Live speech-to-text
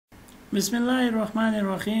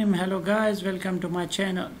Bismillahirrahmanirrahim. Hello guys, welcome to my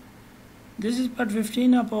channel. This is part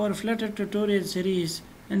 15 of our Flutter tutorial series.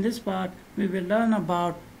 In this part we will learn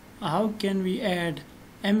about how can we add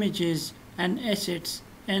images and assets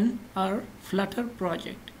in our Flutter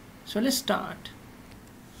project. So let's start.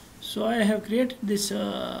 So I have created this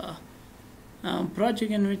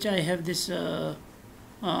project in which I have this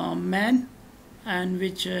man, and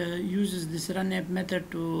which uses this run app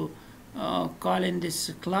method to call in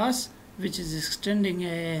this class, which is extending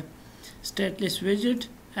a stateless widget.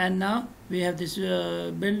 And now we have this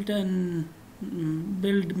built-in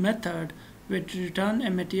build method which return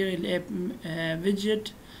a material app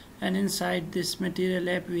widget, and inside this material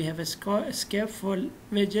app we have a scaffold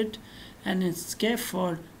widget, and in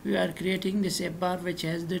scaffold we are creating this app bar which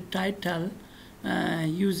has the title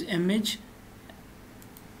use image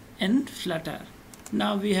in Flutter.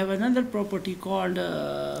 Now we have another property called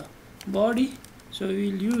body, so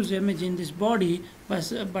we will use image in this body,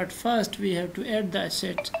 but first we have to add the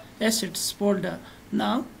assets folder.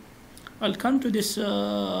 Now I'll come to this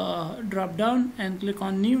drop down and click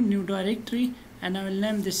on new directory, and I will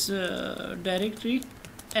name this directory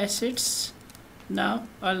assets. Now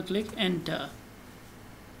I'll click enter.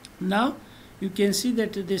 Now you can see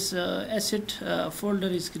that this asset folder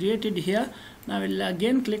is created here. Now I will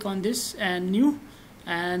again click on this and new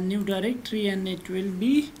directory, and it will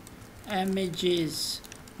be images.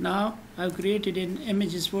 Now I've created an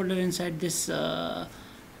images folder inside this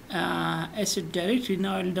asset directory.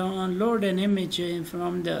 Now I'll download an image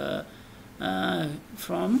from the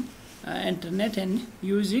internet and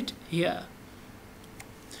use it here.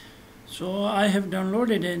 So I have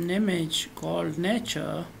downloaded an image called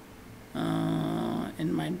nature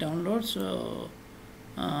in my downloads, so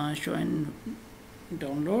showing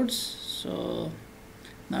downloads. So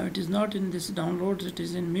now it is not in this downloads, it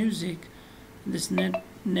is in music, this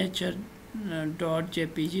nature.jpg.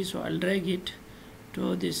 so I'll drag it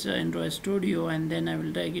to this Android Studio, and then I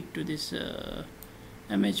will drag it to this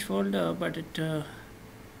image folder, but it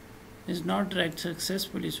is not dragged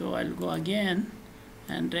successfully. So I'll go again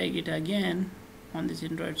and drag it again on this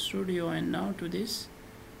Android Studio, and now to this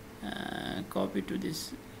copy to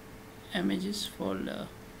this images folder.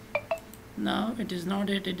 Now it is not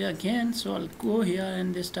added again, so I'll go here,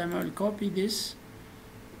 and this time I will copy this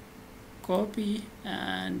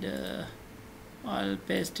and I'll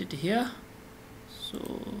paste it here. So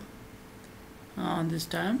this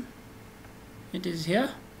time it is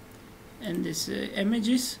here in this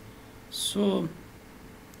images. So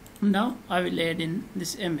now I will add in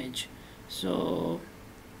this image. So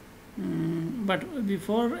but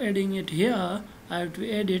before adding it here, I have to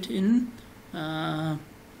add it in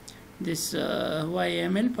this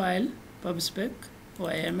YML file, pubspec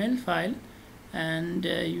YML file, and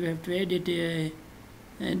you have to add it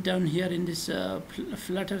down here in this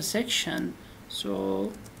Flutter section.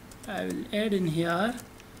 So I will add in here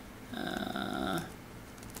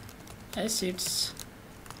assets ::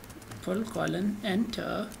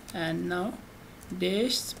 enter, and now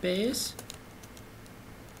dash space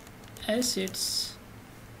assets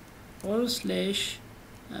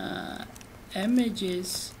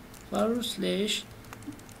 /images /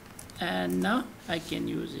 and now I can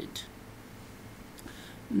use it.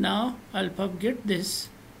 Now I'll propagate this,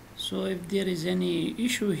 so if there is any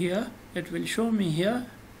issue here, it will show me here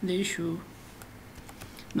the issue.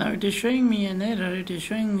 Now it is showing me an error,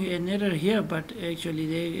 here, but actually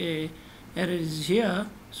the error is here.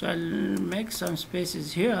 So I'll make some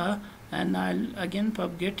spaces here, and I'll again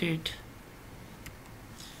propagate it.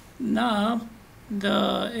 Now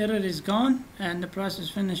the error is gone and the process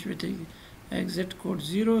finished with exit code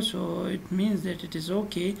 0, so it means that it is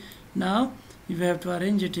okay. Now you have to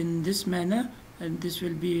arrange it in this manner, and this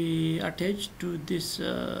will be attached to this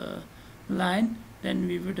line. Then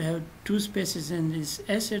we would have two spaces in these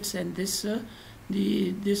assets, and this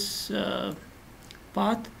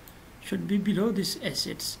path should be below this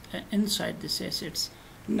assets, inside this assets.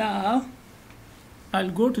 Now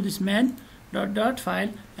I'll go to this main dot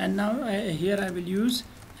file, and now here I will use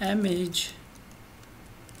image.asset,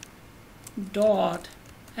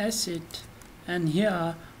 and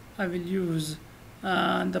here I will use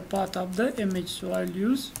the path of the image. So I'll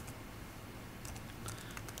use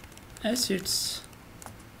assets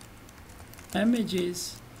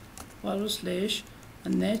images /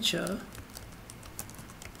 nature.jpg,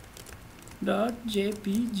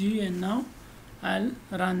 and now I'll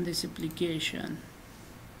run this application.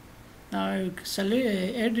 Now I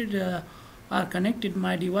added or connected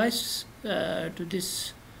my device to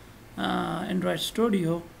this Android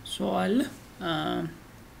Studio, so I'll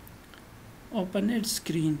open its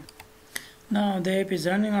screen. Now the app is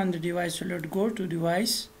running on the device, so let's go to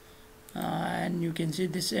device, and you can see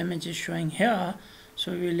this image is showing here.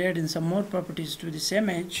 So we will add in some more properties to this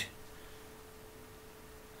image.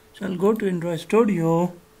 So I'll go to Android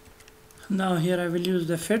Studio. Now here I will use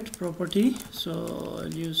the fit property, so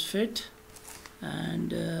I'll use fit,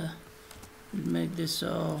 and we'll make this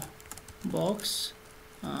box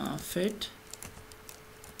fit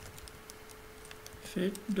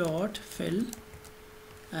dot fill.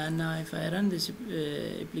 And now if I run this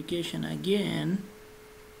application again,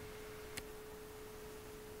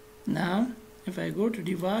 now if I go to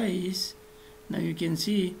device, now you can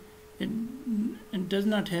see it does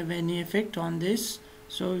not have any effect on this.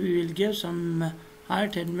 So we will give some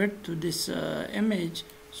height and width to this image.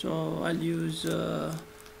 So I'll use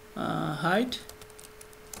height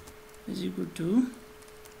is equal to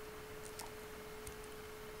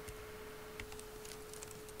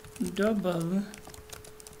double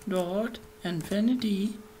dot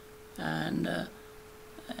infinity, and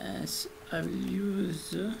as I will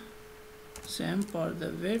use same for the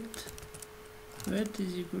width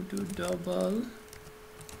is equal to double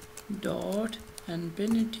dot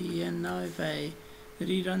infinity. And now if I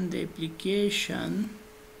rerun the application,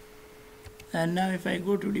 and now if I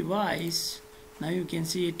go to device, now you can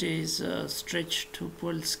see it is stretched to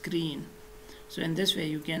full screen. So in this way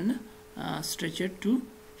you can stretch it to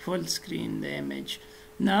full screen the image.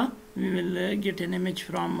 Now we will get an image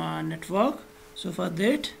from network. So for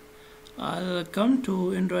that I'll come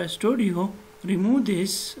to Android Studio, remove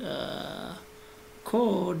this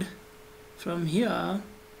code from here,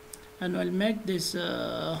 and I'll make this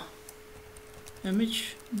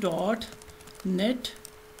image dot network,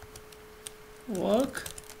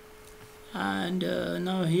 and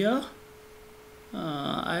now here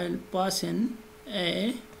I'll pass in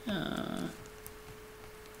a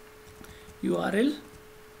URL,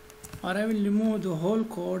 or I will remove the whole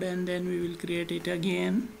code and then we will create it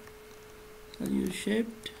again. So use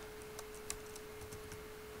shift,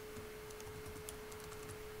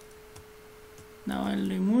 now I'll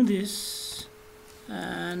remove this,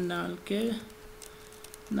 and okay,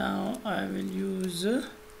 now I will use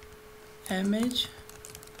image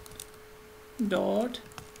dot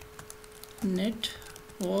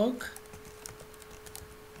network,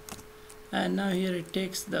 and now here it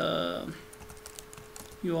takes the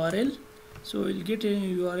URL. So we'll get a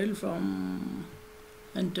URL from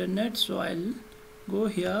internet. So I'll go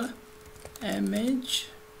here, image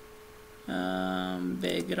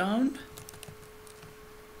background,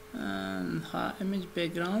 and image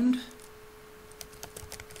background,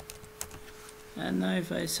 and now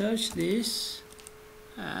if I search this,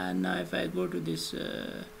 and now if I go to this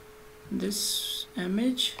this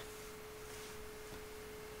image,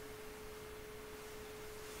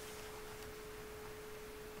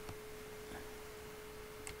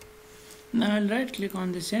 now I'll right click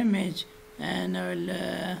on this image and I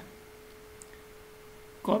will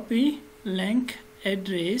copy link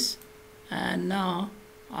address, and now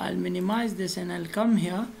I'll minimize this and I'll come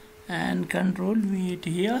here and control V it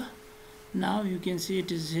here. Now you can see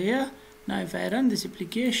it is here. Now if I run this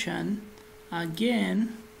application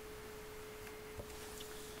again,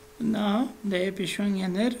 now the app is showing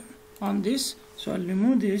an error on this, so I'll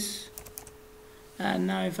remove this, and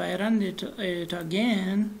now if I run it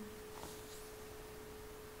again,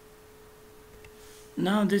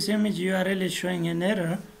 now this image URL is showing an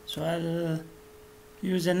error. So I'll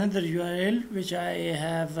use another URL which I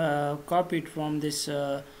have copied from this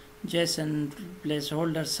JSON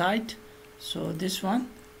placeholder site. So this one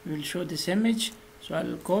will show this image. So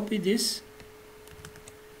I'll copy this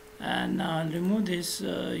and I'll remove this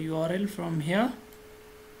URL from here.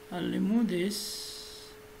 I'll remove this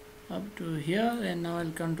up to here, and now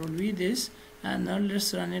I'll control V this, and now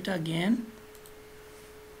let's run it again.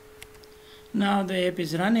 Now the app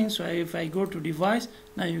is running. So if I go to device,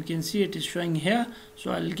 now you can see it is showing here.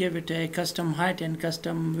 So I'll give it a custom height and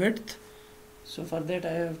custom width. So for that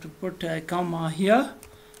I have to put a comma here,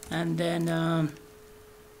 and then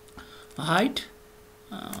height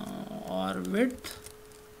or width,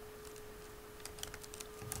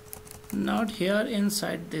 not here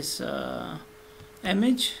inside this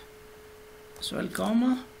image. So I'll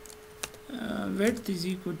comma width is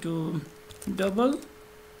equal to double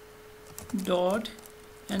dot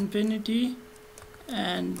infinity,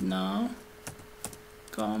 and now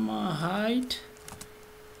comma height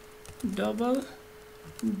double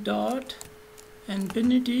dot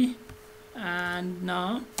infinity, and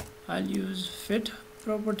now I'll use fit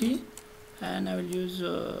property, and I will use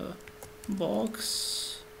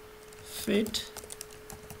box fit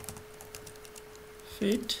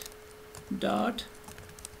dot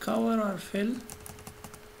cover or fill.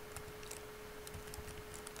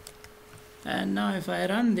 And now if I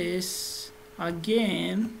run this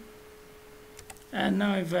again, and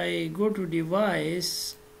now if I go to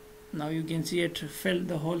device, now you can see it filled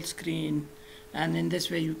the whole screen. And in this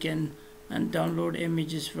way you can download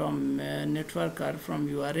images from network or from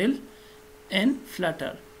URL in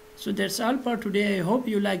Flutter. So that's all for today. I hope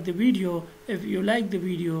you like the video. If you like the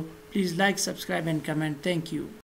video, please like, subscribe and comment. Thank you.